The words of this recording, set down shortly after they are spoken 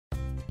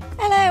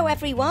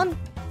everyone!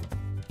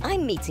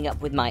 I'm meeting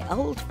up with my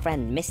old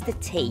friend Mr.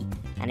 T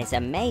and his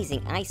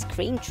amazing ice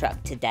cream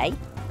truck today.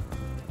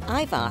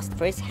 I've asked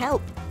for his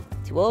help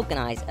to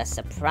organise a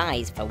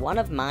surprise for one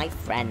of my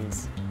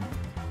friends.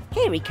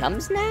 Here he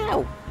comes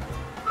now.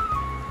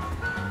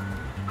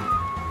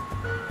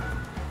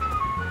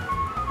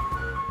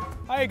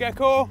 Hi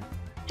Gecko.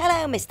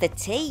 Hello Mr.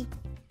 T.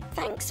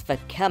 Thanks for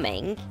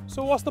coming.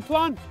 So what's the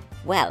plan?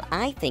 Well,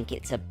 I think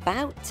it's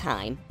about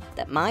time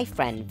that my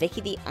friend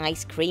Vicky the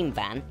ice cream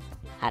van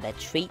had a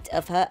treat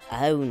of her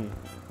own.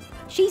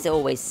 She's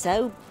always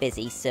so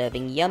busy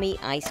serving yummy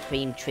ice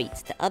cream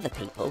treats to other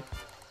people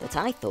that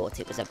I thought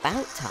it was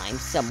about time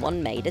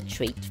someone made a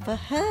treat for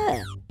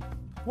her.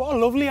 What a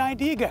lovely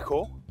idea,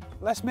 Gecko.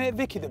 Let's make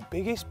Vicky the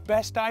biggest,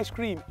 best ice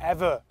cream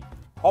ever.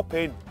 Hop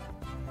in.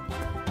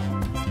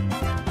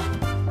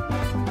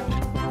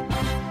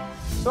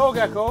 So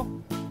Gecko,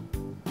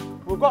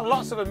 we've got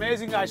lots of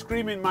amazing ice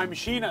cream in my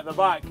machine at the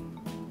back.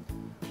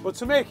 But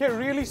to make it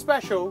really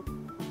special,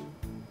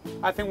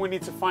 I think we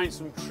need to find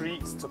some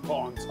treats to put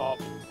on top.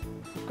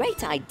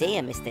 Great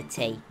idea, Mr.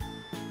 T.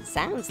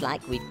 Sounds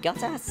like we've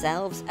got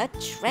ourselves a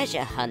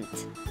treasure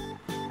hunt.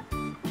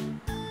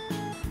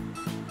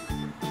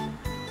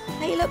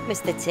 Hey look,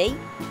 Mr. T.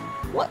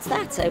 What's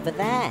that over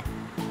there?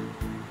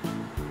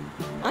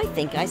 I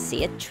think I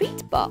see a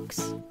treat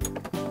box.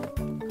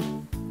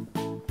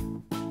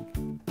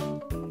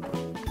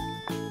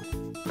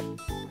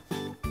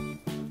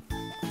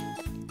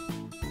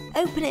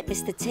 Open it,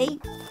 Mr. T.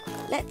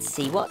 Let's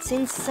see what's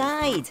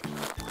inside.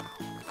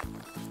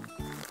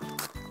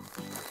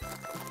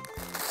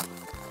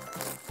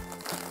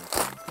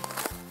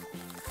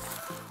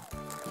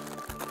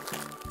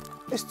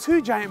 It's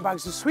 2 giant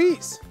bags of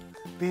sweets.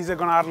 These are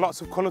going to add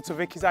lots of colour to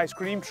Vicky's ice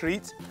cream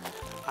treat,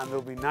 and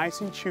they'll be nice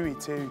and chewy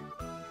too.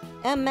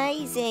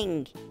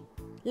 Amazing!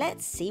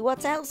 Let's see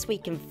what else we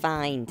can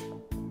find.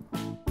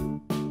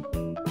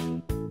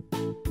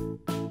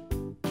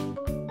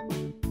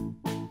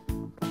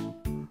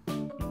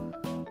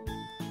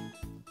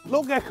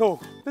 Look Gecko,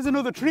 there's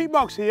another treat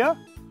box here.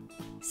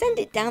 Send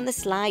it down the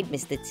slide,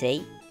 Mr.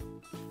 T.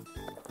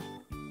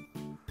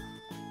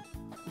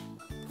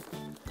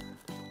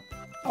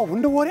 I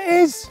wonder what it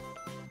is.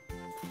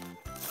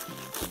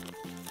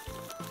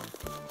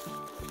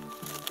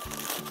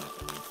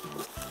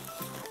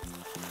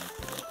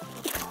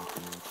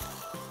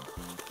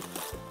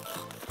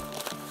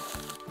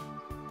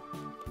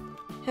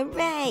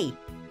 Hooray!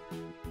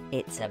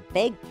 It's a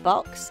big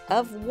box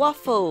of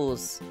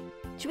waffles.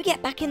 Should we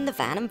get back in the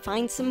van and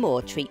find some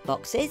more treat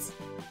boxes?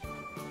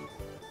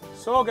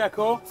 So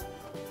Gecko,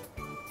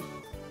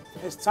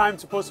 it's time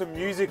to put some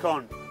music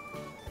on.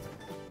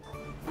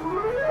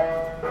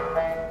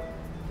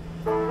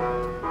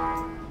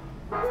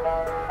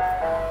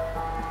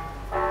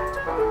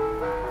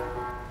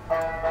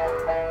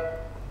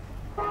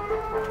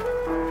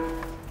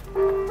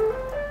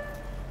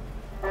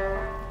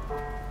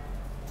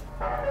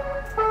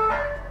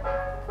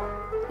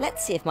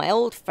 Let's see if my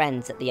old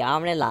friends at the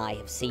RNLI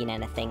have seen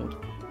anything.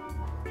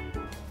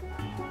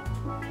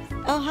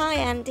 Oh, hi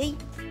Andy.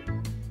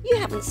 You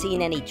haven't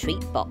seen any treat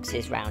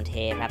boxes round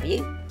here, have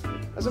you?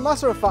 As a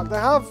matter of fact,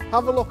 I have.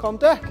 Have a look on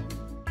deck.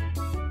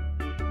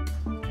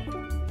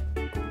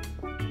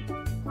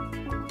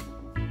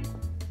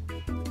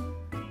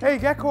 Hey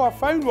Gecko, I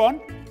found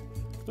one.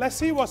 Let's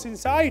see what's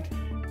inside.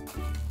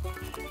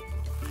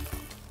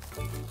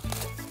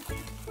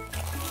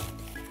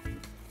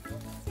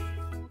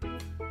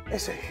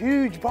 It's a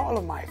huge bottle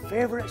of my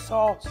favourite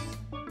sauce.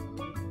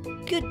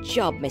 Good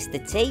job, Mr.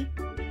 T.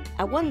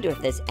 I wonder if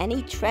there's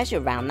any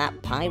treasure round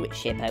that pirate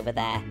ship over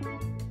there.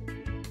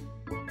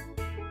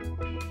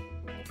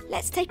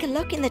 Let's take a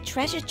look in the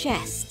treasure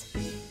chest.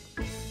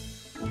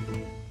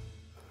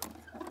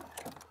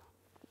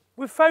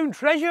 We've found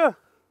treasure.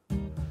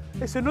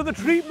 It's another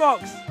treat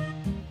box.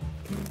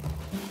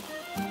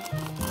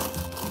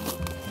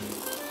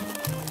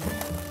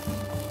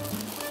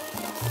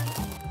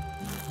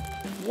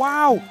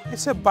 Wow,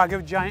 it's a bag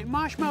of giant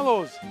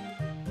marshmallows.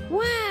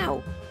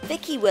 Wow,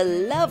 Vicky will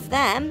love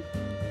them.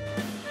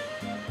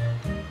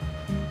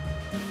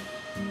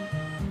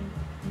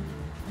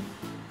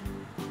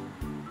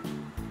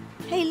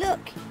 Hey look,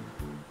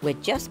 we're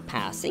just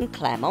passing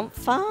Claremont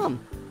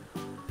Farm.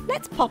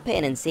 Let's pop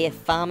in and see if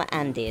Farmer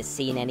Andy has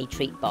seen any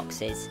treat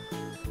boxes.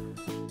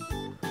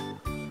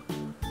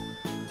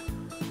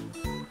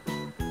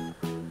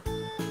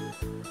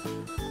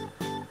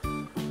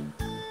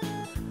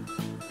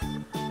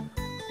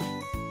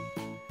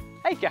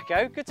 Hey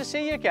Gecko, good to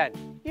see you again.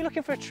 You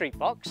looking for a treat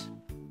box?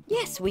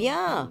 Yes, we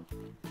are.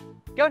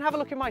 Go and have a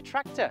look at my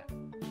tractor.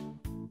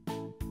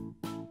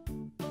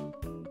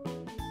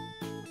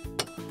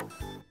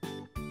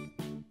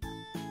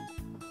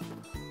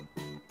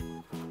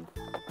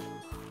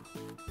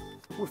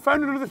 We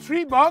found another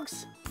treat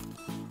box.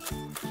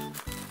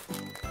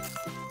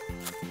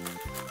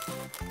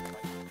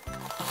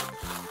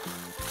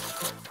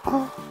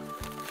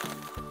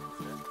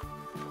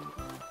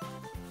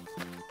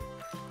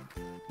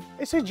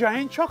 It's a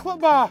giant chocolate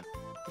bar.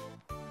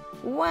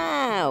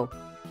 Wow,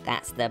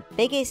 that's the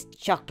biggest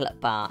chocolate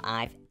bar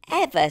I've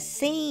ever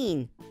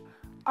seen.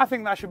 I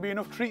think that should be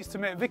enough treats to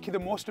make Vicky the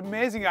most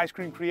amazing ice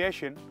cream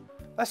creation.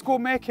 Let's go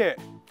make it.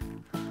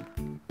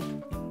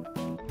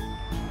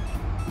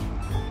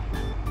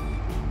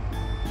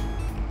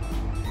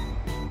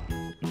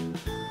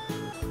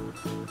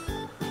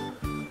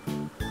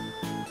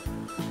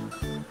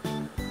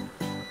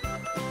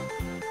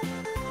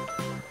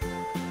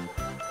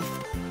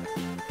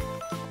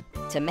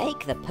 To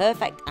make the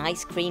perfect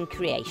ice cream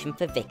creation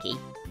for Vicky,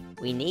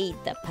 we need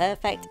the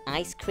perfect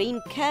ice cream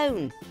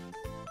cone.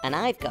 And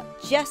I've got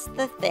just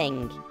the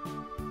thing.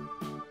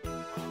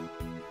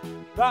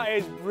 That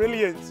is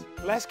brilliant.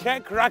 Let's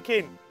get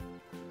cracking.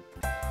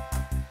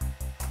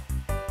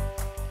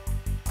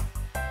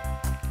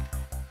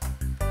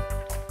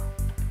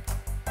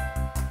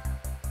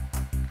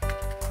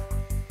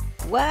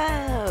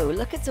 Whoa,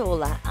 look at all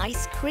that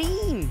ice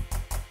cream.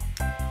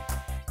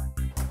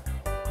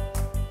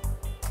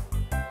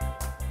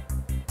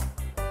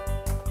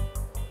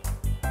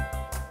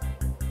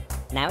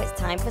 Now it's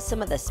time for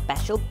some of the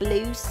special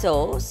blue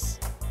sauce.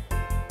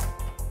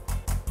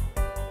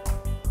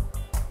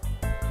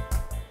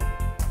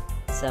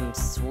 Some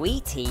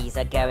sweeties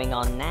are going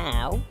on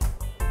now.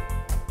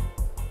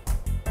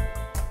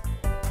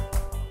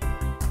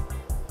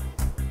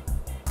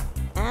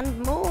 And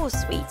more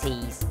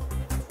sweeties.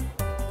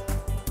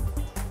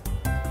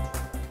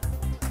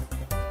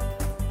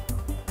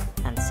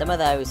 And some of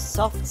those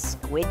soft,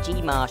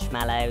 squidgy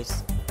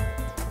marshmallows.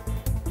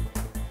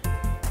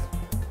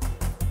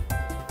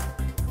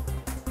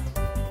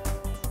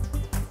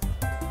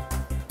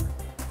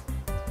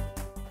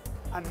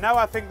 And now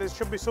I think there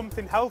should be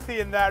something healthy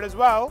in there as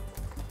well.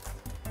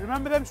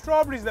 Remember them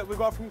strawberries that we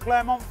got from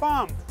Claremont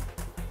Farm?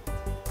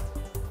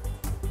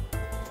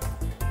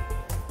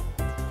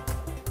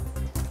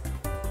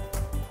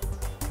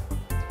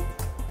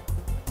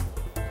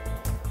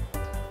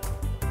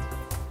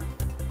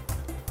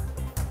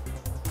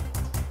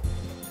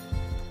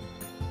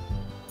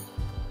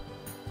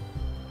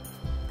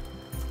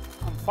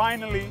 And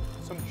finally,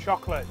 some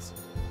chocolates.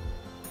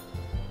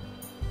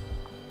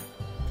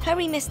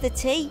 Hurry, Mr.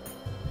 T.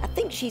 I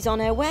think she's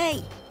on her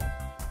way.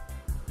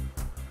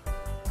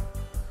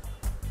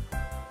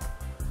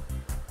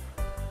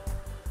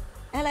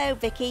 Hello,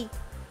 Vicky.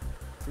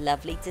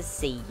 Lovely to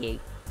see you.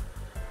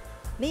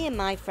 Me and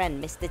my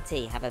friend Mr.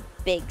 T have a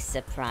big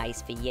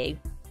surprise for you.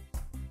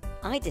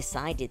 I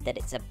decided that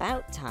it's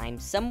about time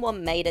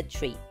someone made a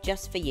treat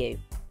just for you,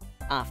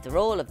 after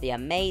all of the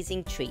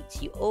amazing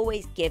treats you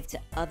always give to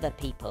other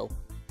people.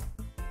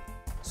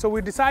 So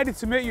we decided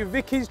to make you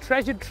Vicky's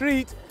treasured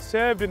treat,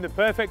 served in the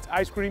perfect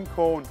ice cream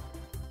cone.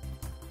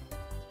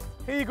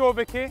 Here you go,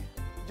 Vicky,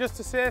 just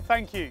to say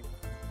thank you.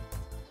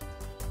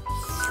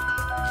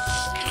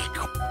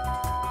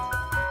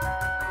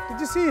 Did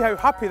you see how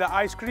happy that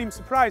ice cream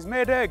surprise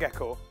made her,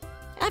 Gecko?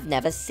 I've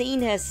never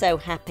seen her so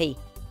happy.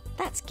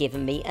 That's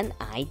given me an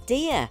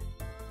idea.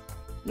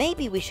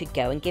 Maybe we should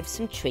go and give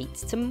some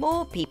treats to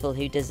more people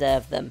who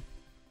deserve them.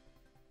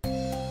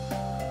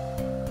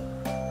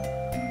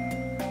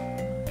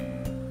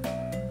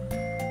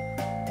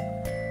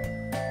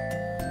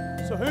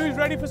 So who's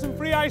ready for some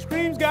free ice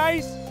creams,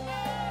 guys?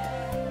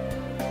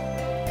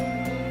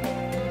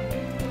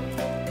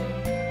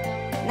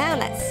 Now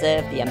let's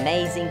serve the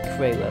amazing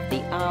crew of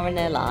the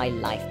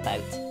RNLI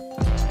lifeboat.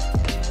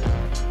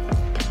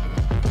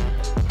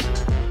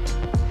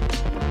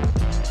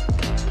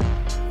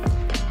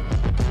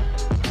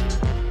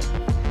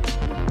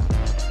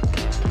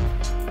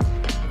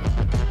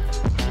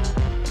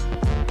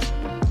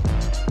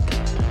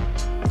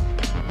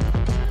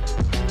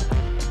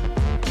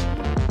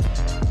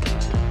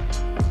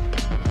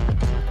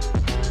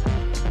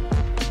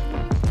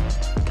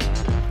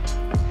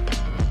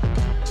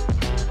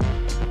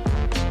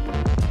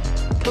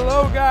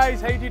 Hello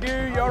guys, how do you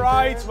do? You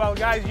alright? Well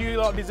guys, you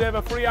lot deserve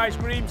a free ice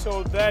cream,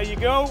 so there you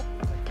go.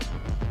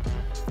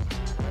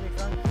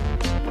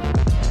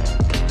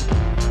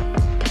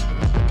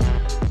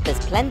 There's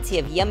plenty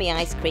of yummy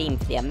ice cream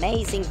for the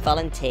amazing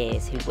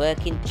volunteers who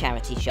work in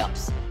charity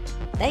shops.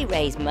 They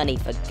raise money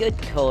for good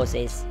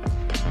causes.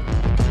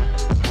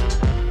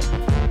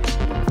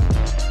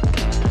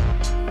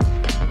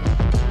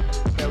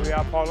 There we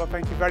are, Paula.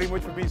 Thank you very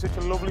much for being such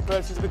a lovely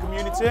person to the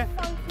community.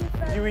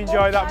 Did you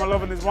enjoy that, my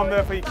love? And there's one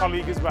there for your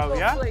colleague as well,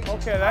 yeah?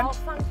 Okay then. Oh,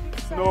 thank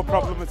you so No much.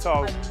 problem at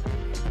all.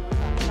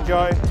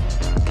 Enjoy.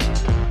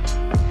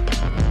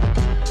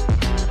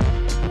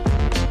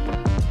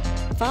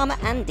 Farmer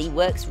Andy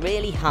works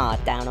really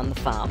hard down on the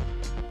farm.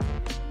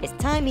 It's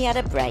time he had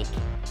a break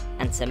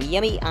and some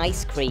yummy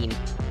ice cream,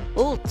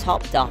 all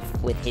topped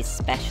off with his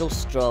special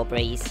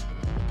strawberries.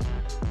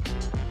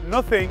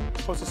 Nothing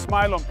puts a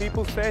smile on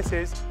people's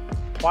faces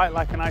quite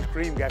like an ice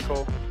cream,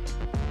 Gecko.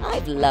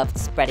 I've loved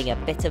spreading a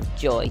bit of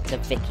joy to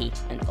Vicky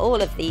and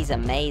all of these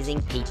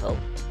amazing people.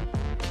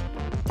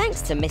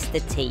 Thanks to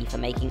Mr. T for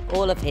making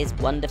all of his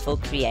wonderful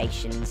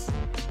creations.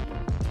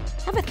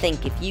 Have a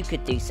think if you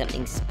could do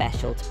something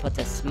special to put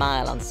a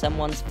smile on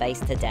someone's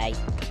face today.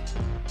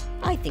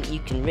 I think you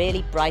can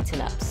really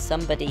brighten up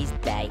somebody's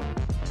day.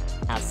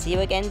 I'll see you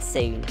again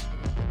soon.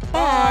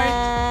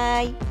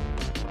 Bye. Bye.